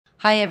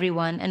Hi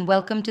everyone and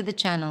welcome to the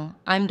channel.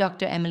 I'm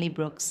Dr. Emily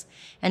Brooks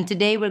and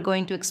today we're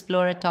going to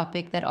explore a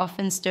topic that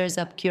often stirs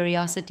up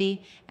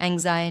curiosity,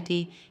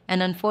 anxiety,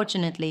 and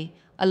unfortunately,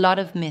 a lot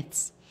of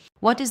myths.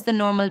 What is the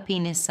normal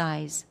penis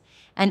size?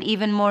 And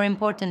even more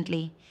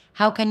importantly,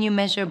 how can you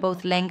measure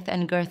both length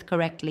and girth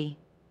correctly?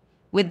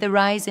 With the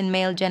rise in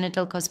male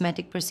genital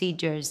cosmetic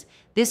procedures,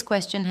 this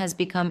question has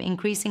become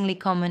increasingly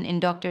common in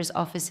doctors'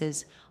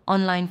 offices,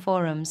 online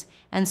forums,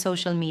 and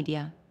social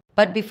media.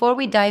 But before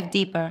we dive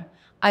deeper,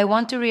 I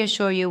want to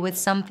reassure you with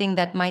something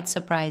that might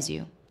surprise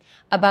you.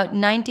 About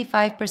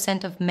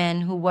 95% of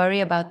men who worry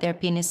about their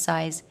penis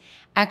size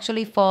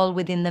actually fall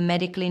within the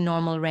medically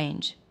normal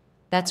range.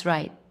 That's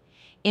right.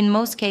 In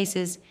most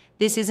cases,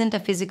 this isn't a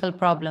physical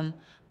problem,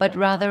 but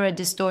rather a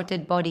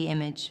distorted body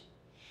image.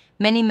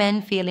 Many men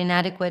feel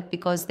inadequate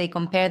because they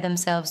compare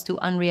themselves to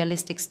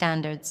unrealistic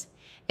standards,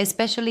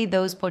 especially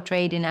those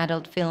portrayed in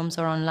adult films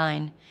or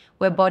online,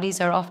 where bodies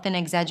are often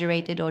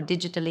exaggerated or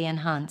digitally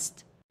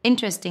enhanced.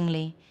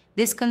 Interestingly,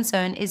 this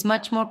concern is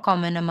much more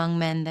common among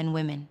men than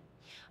women.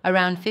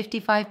 Around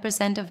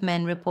 55% of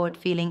men report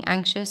feeling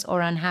anxious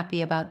or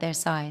unhappy about their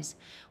size,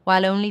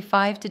 while only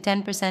 5 to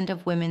 10%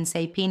 of women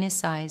say penis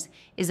size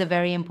is a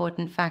very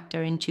important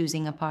factor in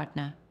choosing a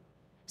partner.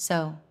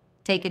 So,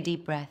 take a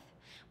deep breath.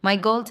 My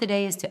goal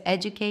today is to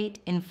educate,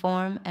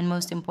 inform, and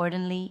most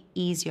importantly,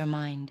 ease your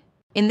mind.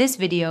 In this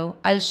video,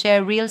 I'll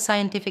share real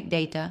scientific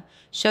data,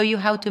 show you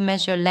how to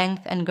measure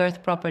length and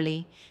girth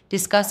properly,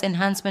 discuss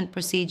enhancement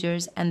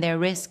procedures and their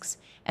risks,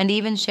 and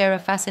even share a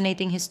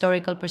fascinating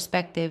historical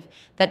perspective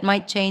that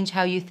might change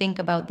how you think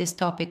about this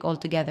topic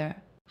altogether.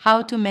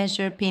 How to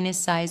measure penis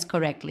size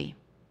correctly.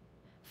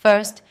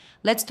 First,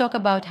 let's talk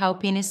about how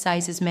penis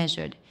size is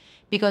measured,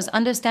 because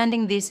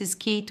understanding this is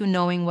key to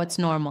knowing what's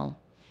normal.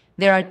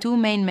 There are two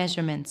main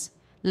measurements,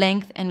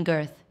 length and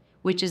girth,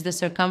 which is the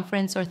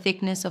circumference or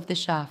thickness of the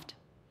shaft.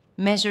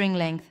 Measuring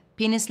length.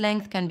 Penis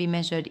length can be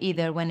measured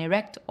either when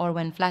erect or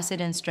when flaccid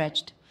and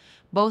stretched.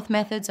 Both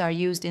methods are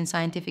used in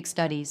scientific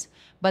studies,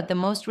 but the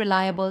most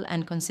reliable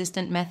and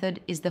consistent method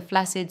is the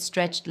flaccid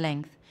stretched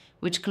length,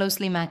 which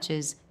closely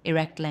matches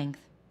erect length.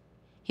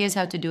 Here's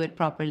how to do it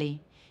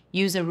properly.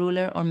 Use a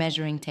ruler or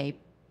measuring tape.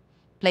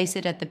 Place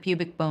it at the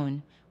pubic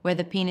bone, where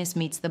the penis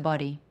meets the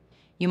body.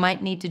 You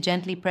might need to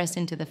gently press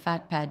into the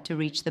fat pad to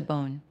reach the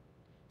bone.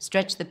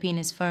 Stretch the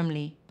penis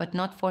firmly, but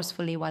not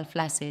forcefully while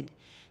flaccid.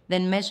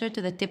 Then measure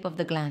to the tip of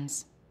the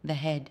glans, the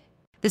head.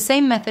 The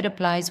same method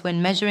applies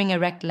when measuring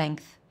erect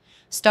length.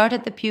 Start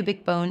at the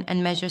pubic bone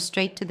and measure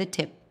straight to the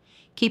tip,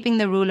 keeping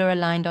the ruler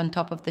aligned on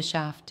top of the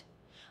shaft.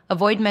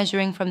 Avoid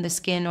measuring from the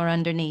skin or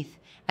underneath,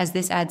 as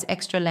this adds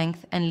extra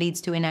length and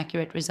leads to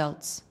inaccurate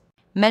results.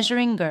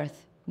 Measuring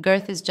girth.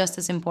 Girth is just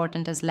as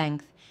important as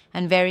length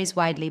and varies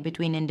widely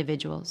between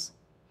individuals.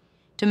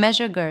 To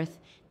measure girth,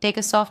 take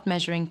a soft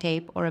measuring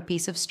tape or a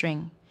piece of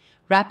string.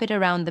 Wrap it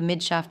around the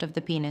midshaft of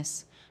the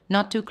penis,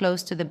 not too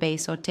close to the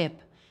base or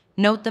tip.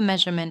 Note the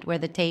measurement where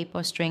the tape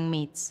or string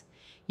meets.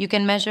 You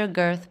can measure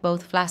girth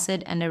both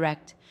flaccid and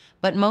erect,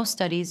 but most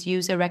studies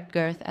use erect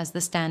girth as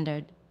the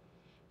standard.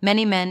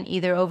 Many men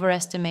either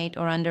overestimate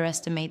or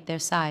underestimate their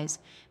size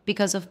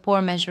because of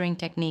poor measuring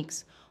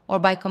techniques or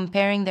by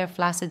comparing their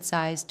flaccid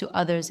size to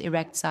others'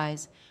 erect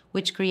size,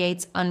 which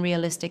creates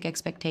unrealistic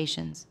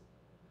expectations.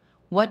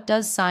 What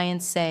does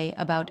science say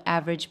about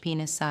average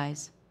penis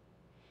size?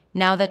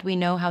 Now that we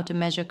know how to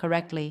measure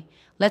correctly,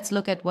 let's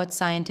look at what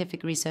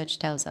scientific research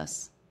tells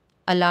us.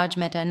 A large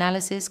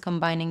meta-analysis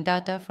combining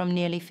data from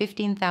nearly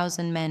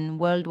 15,000 men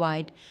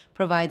worldwide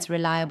provides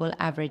reliable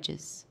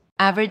averages.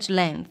 Average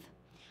length.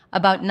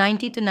 About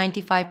 90 to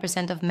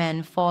 95% of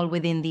men fall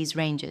within these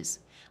ranges.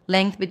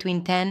 Length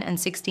between 10 and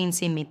 16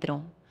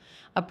 cm,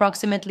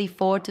 approximately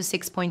 4 to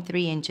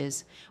 6.3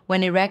 inches,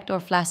 when erect or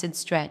flaccid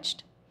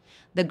stretched.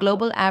 The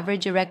global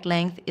average erect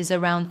length is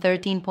around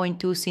 13.2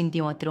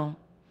 cm,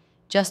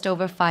 just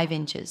over 5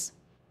 inches.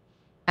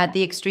 At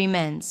the extreme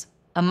ends,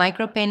 a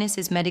micropenis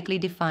is medically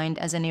defined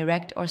as an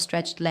erect or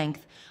stretched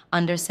length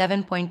under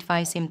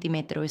 7.5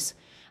 centimeters,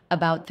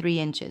 about 3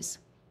 inches.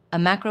 A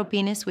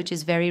macropenis, which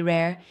is very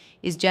rare,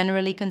 is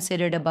generally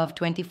considered above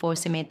 24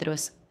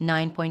 centimeters,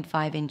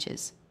 9.5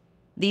 inches.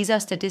 These are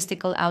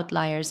statistical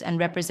outliers and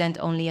represent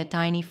only a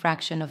tiny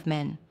fraction of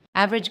men.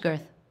 Average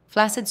girth.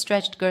 Flaccid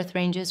stretched girth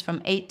ranges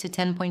from 8 to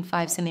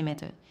 10.5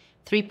 centimeters,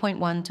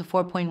 3.1 to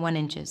 4.1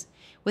 inches,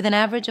 with an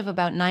average of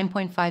about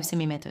 9.5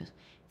 centimeters,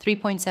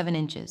 3.7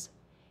 inches.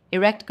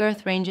 Erect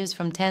girth ranges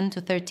from 10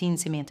 to 13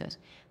 centimeters,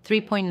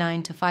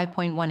 3.9 to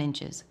 5.1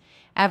 inches,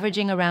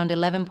 averaging around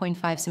 11.5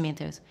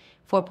 centimeters,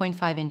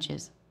 4.5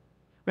 inches.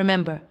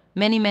 Remember,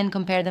 many men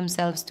compare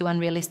themselves to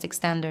unrealistic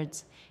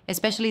standards,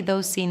 especially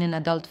those seen in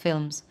adult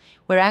films,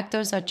 where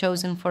actors are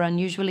chosen for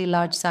unusually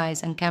large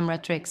size and camera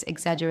tricks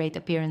exaggerate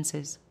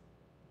appearances.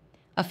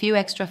 A few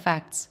extra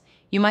facts.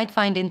 You might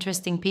find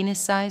interesting penis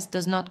size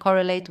does not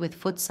correlate with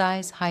foot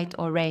size, height,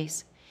 or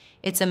race.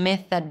 It's a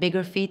myth that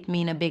bigger feet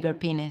mean a bigger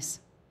penis.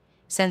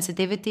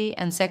 Sensitivity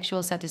and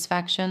sexual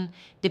satisfaction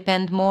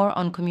depend more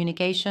on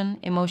communication,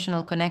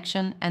 emotional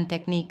connection, and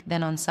technique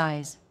than on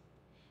size.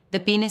 The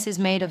penis is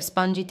made of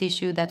spongy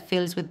tissue that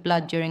fills with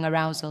blood during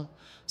arousal,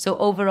 so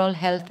overall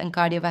health and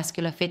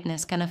cardiovascular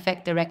fitness can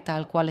affect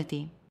erectile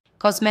quality.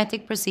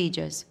 Cosmetic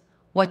procedures.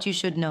 What you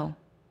should know.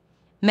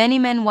 Many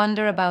men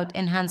wonder about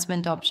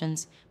enhancement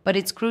options, but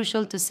it's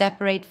crucial to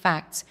separate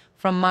facts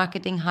from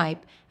marketing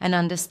hype and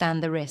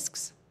understand the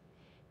risks.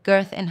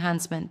 Girth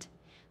enhancement.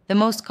 The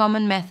most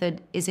common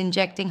method is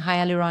injecting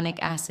hyaluronic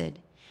acid,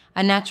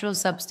 a natural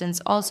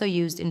substance also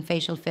used in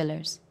facial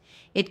fillers.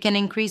 It can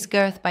increase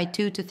girth by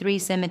 2 to 3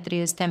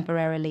 centimeters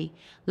temporarily,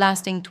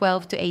 lasting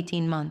 12 to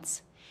 18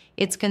 months.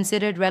 It's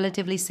considered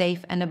relatively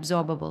safe and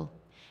absorbable.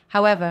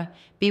 However,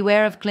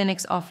 beware of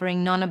clinics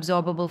offering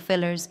non-absorbable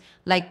fillers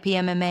like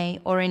PMMA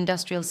or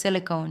industrial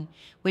silicone,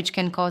 which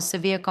can cause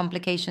severe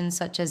complications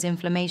such as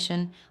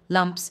inflammation,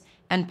 lumps,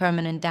 and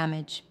permanent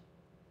damage.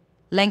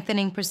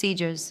 Lengthening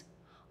procedures.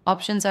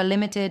 Options are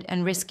limited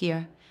and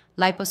riskier.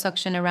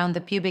 Liposuction around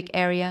the pubic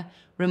area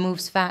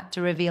removes fat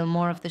to reveal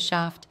more of the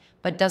shaft,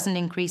 but doesn't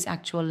increase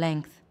actual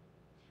length.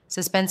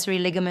 Suspensory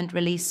ligament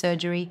release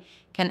surgery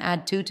can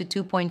add 2 to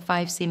 2.5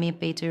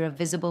 cm of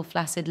visible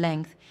flaccid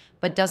length,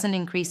 but doesn't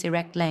increase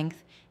erect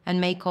length and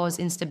may cause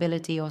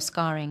instability or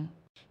scarring.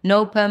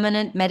 No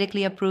permanent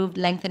medically approved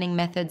lengthening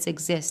methods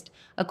exist,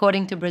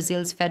 according to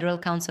Brazil's Federal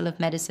Council of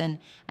Medicine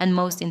and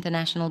most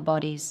international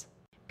bodies.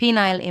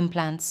 Penile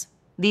implants.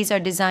 These are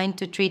designed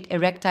to treat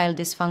erectile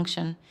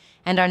dysfunction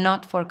and are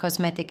not for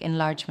cosmetic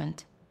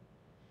enlargement.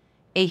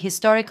 A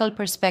historical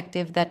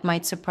perspective that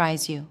might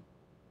surprise you.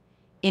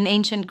 In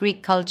ancient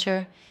Greek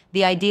culture,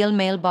 the ideal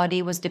male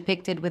body was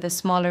depicted with a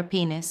smaller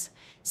penis,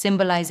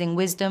 symbolizing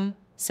wisdom,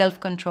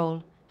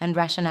 self-control, and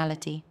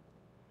rationality.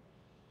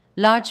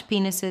 Large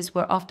penises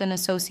were often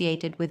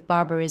associated with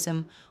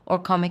barbarism or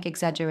comic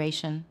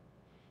exaggeration.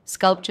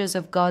 Sculptures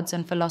of gods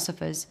and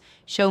philosophers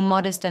show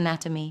modest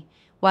anatomy,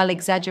 while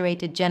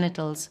exaggerated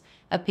genitals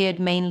appeared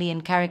mainly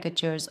in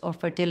caricatures or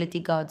fertility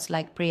gods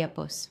like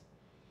Priapus.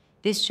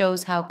 This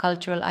shows how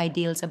cultural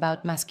ideals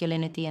about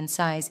masculinity and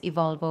size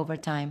evolve over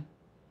time.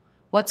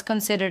 What's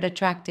considered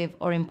attractive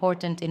or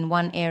important in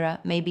one era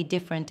may be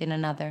different in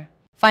another.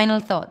 Final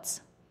thoughts.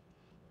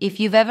 If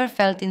you've ever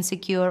felt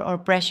insecure or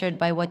pressured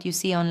by what you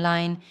see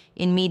online,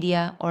 in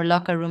media, or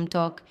locker room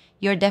talk,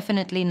 you're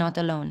definitely not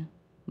alone.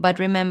 But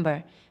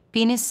remember,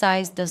 penis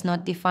size does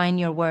not define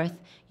your worth,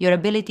 your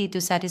ability to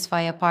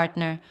satisfy a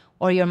partner,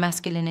 or your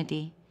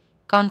masculinity.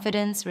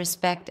 Confidence,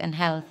 respect, and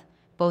health,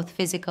 both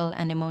physical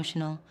and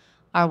emotional,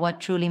 are what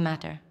truly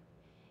matter.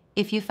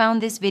 If you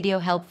found this video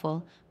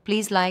helpful,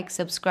 please like,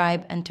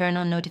 subscribe, and turn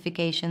on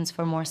notifications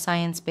for more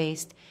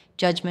science-based,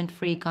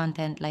 judgment-free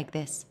content like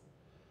this.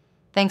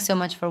 Thanks so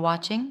much for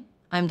watching.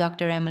 I'm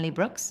Dr. Emily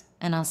Brooks,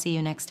 and I'll see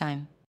you next time.